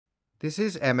This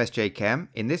is MSJ Chem.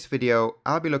 In this video,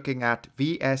 I'll be looking at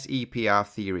VSEPR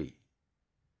theory.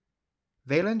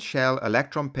 Valence shell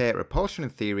electron pair repulsion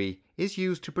theory is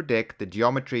used to predict the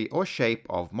geometry or shape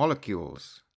of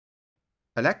molecules.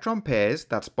 Electron pairs,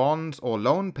 that's bonds or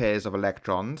lone pairs of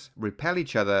electrons, repel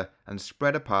each other and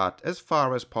spread apart as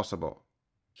far as possible.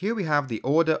 Here we have the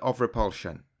order of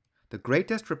repulsion. The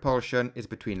greatest repulsion is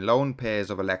between lone pairs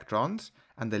of electrons,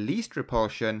 and the least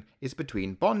repulsion is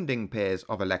between bonding pairs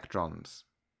of electrons.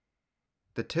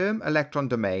 The term electron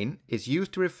domain is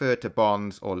used to refer to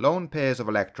bonds or lone pairs of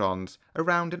electrons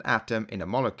around an atom in a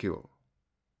molecule.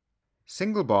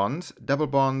 Single bonds, double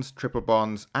bonds, triple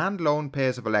bonds, and lone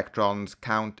pairs of electrons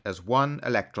count as one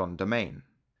electron domain.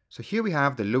 So here we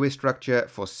have the Lewis structure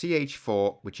for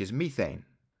CH4, which is methane.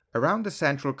 Around the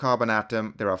central carbon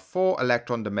atom, there are 4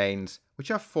 electron domains, which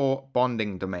are 4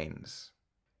 bonding domains.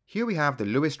 Here we have the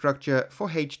Lewis structure for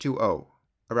H2O.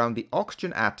 Around the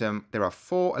oxygen atom, there are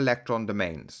 4 electron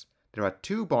domains. There are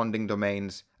 2 bonding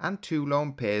domains and 2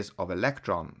 lone pairs of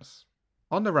electrons.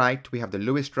 On the right, we have the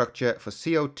Lewis structure for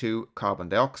CO2, carbon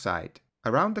dioxide.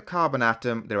 Around the carbon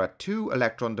atom, there are 2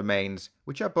 electron domains,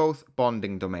 which are both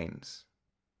bonding domains.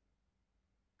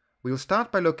 We'll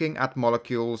start by looking at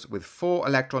molecules with 4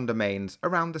 electron domains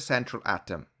around the central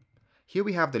atom. Here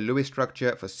we have the Lewis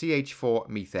structure for CH4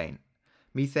 methane.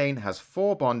 Methane has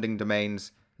 4 bonding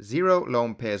domains, 0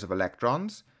 lone pairs of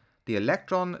electrons. The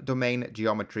electron domain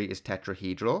geometry is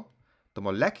tetrahedral, the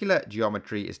molecular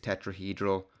geometry is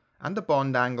tetrahedral, and the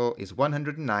bond angle is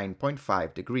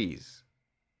 109.5 degrees.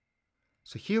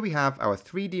 So here we have our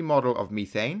 3D model of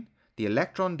methane. The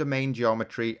electron domain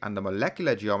geometry and the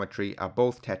molecular geometry are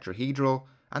both tetrahedral,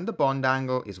 and the bond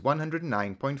angle is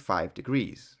 109.5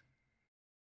 degrees.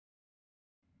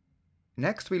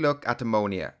 Next we look at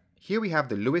ammonia. Here we have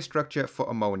the Lewis structure for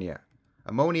ammonia.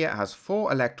 Ammonia has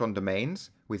 4 electron domains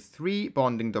with 3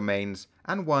 bonding domains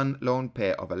and 1 lone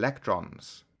pair of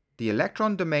electrons. The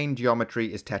electron domain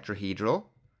geometry is tetrahedral,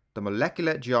 the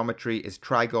molecular geometry is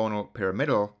trigonal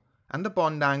pyramidal, and the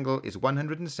bond angle is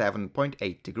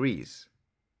 107.8 degrees.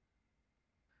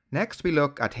 Next we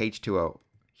look at H2O.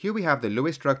 Here we have the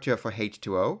Lewis structure for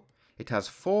H2O. It has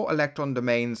 4 electron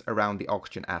domains around the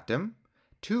oxygen atom,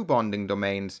 2 bonding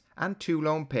domains, and 2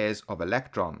 lone pairs of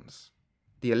electrons.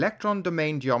 The electron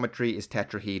domain geometry is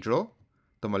tetrahedral,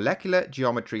 the molecular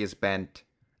geometry is bent,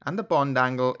 and the bond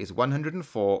angle is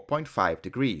 104.5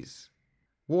 degrees.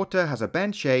 Water has a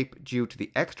bent shape due to the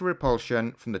extra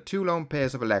repulsion from the 2 lone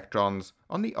pairs of electrons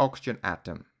on the oxygen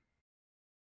atom.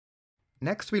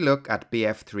 Next we look at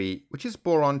BF3, which is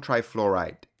boron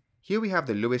trifluoride. Here we have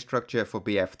the Lewis structure for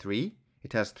BF3.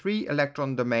 It has 3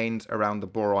 electron domains around the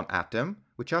boron atom,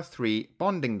 which are 3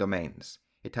 bonding domains.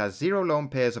 It has 0 lone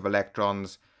pairs of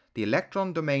electrons. The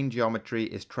electron domain geometry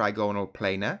is trigonal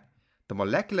planar. The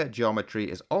molecular geometry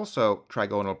is also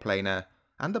trigonal planar,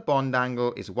 and the bond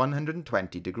angle is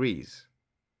 120 degrees.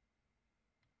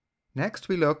 Next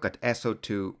we look at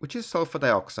SO2, which is sulphur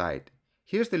dioxide.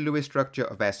 Here's the Lewis structure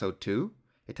of SO2.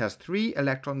 It has 3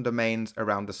 electron domains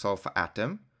around the sulfur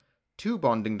atom, 2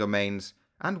 bonding domains,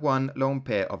 and 1 lone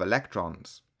pair of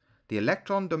electrons. The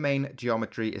electron domain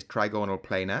geometry is trigonal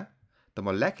planar, the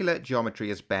molecular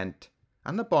geometry is bent,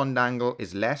 and the bond angle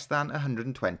is less than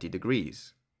 120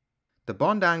 degrees. The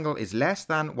bond angle is less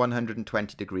than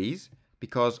 120 degrees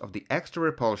because of the extra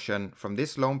repulsion from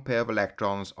this lone pair of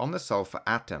electrons on the sulfur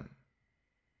atom.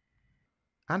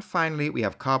 And finally we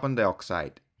have carbon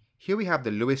dioxide. Here we have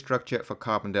the Lewis structure for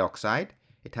carbon dioxide.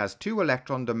 It has 2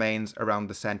 electron domains around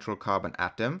the central carbon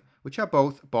atom, which are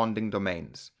both bonding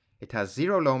domains. It has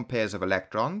 0 lone pairs of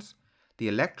electrons. The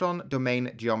electron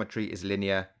domain geometry is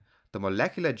linear. The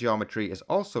molecular geometry is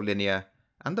also linear,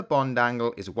 and the bond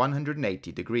angle is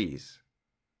 180 degrees.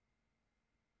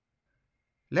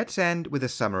 Let's end with a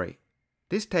summary.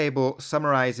 This table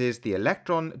summarizes the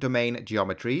electron domain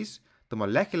geometries, the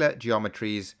molecular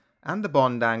geometries, and the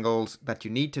bond angles that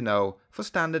you need to know for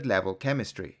standard level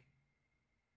chemistry.